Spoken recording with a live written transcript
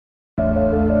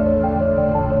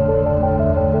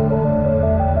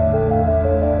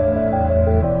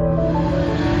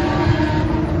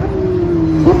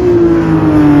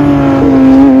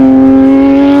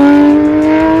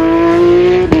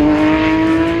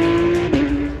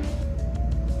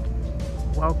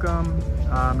welcome.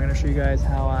 I'm going to show you guys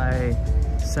how I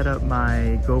set up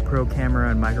my GoPro camera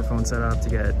and microphone setup to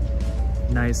get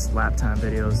nice lap time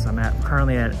videos. I'm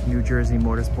currently at New Jersey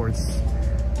Motorsports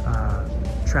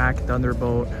track,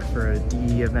 Thunderbolt, for a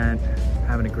DE event,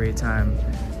 having a great time.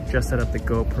 Just set up the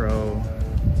GoPro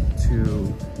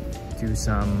to do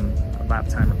some lap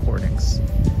time recordings.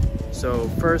 So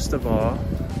first of all,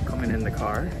 coming in the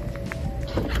car,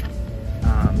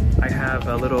 I have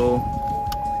a little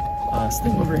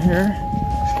thing over here.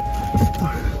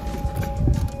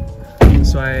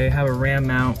 So I have a RAM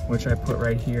mount, which I put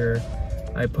right here.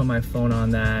 I put my phone on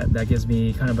that. That gives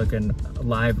me kind of like a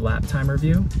live lap timer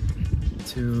view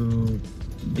to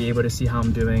be able to see how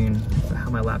I'm doing and how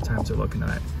my lap times are looking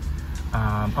at.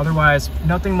 Otherwise,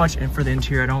 nothing much in for the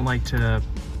interior. I don't like to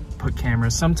put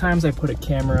cameras. Sometimes I put a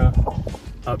camera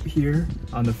up here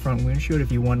on the front windshield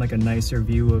if you want like a nicer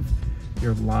view of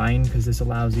your line, because this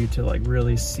allows you to like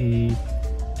really see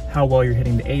how well you're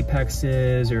hitting the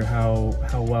apexes or how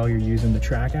well you're using the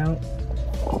track out.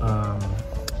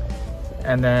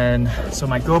 And then, so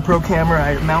my GoPro camera,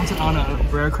 I mounted on a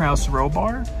Rare Kraus row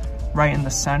bar right in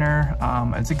the center.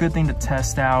 It's a good thing to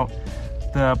test out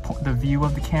the view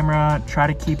of the camera. Try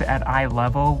to keep it at eye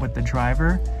level with the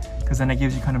driver, because then it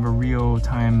gives you kind of a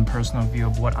real-time personal view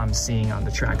of what I'm seeing on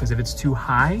the track. Because if it's too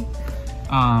high,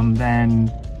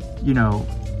 then you know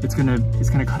it's gonna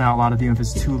cut out a lot of view. If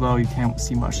it's too low, you can't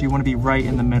see much. So you want to be right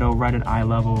in the middle, right at eye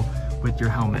level with your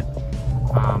helmet.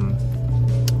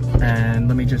 And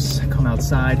let me just come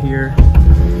outside here,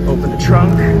 open the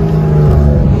trunk.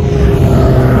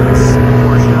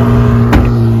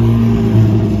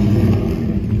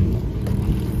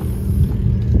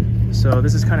 So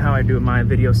this is kind of how I do my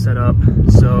video setup.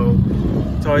 So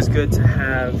it's always good to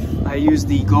have, I use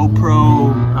the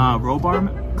GoPro roll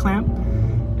bar clamp,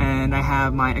 and I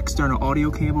have my external audio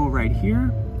cable right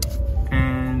here.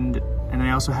 And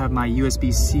I also have my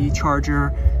USB-C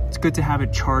charger. It's good to have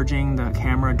it charging the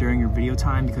camera during your video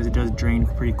time because it does drain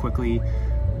pretty quickly.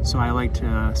 So I like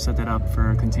to set that up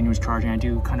for continuous charging. I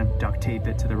do kind of duct tape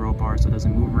it to the roll bar so it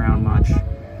doesn't move around much.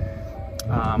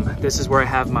 This is where I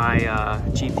have my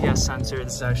GPS sensor.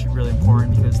 This is actually really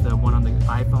important because the one on the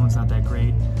iPhone is not that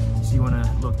great. So you want to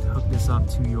hook this up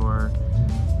to your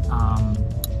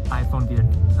iPhone via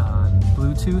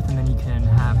Bluetooth, and then you can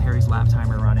have Harry's lap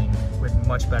timer running with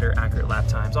much better accurate lap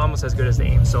times, almost as good as the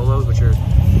AIM Solos, which are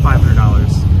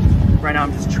 $500. Right now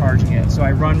I'm just charging it. So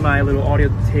I run my little audio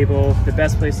table. The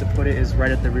best place to put it is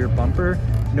right at the rear bumper.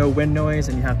 No wind noise,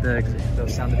 and you have the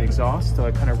sound of the exhaust, so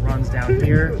it kind of runs down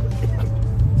here.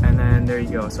 And then there you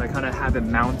go. So I kind of have it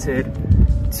mounted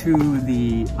to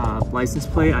the license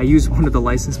plate. I use one of the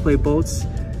license plate bolts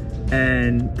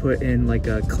and put in like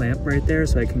a clamp right there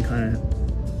so I can kind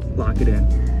of lock it in.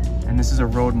 And this is a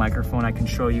Rode microphone. I can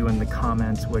show you in the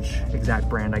comments which exact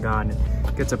brand I got, and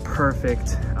it gets a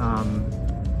perfect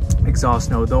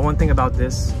exhaust note. The one thing about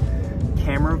this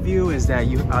camera view is that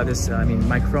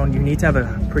microphone, you need to have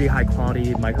a pretty high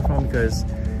quality microphone, because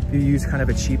if you use kind of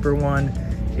a cheaper one,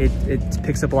 it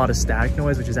picks up a lot of static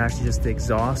noise, which is actually just the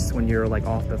exhaust. When you're like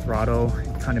off the throttle,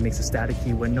 it kind of makes a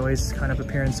staticky wind noise kind of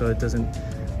appearance, so it doesn't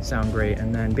sound great.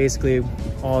 And then basically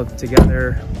all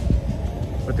together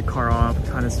with the car off,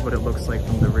 kind of is what it looks like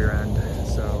from the rear end.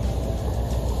 So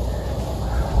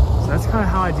that's kind of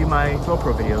how I do my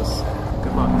GoPro videos.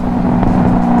 Good luck.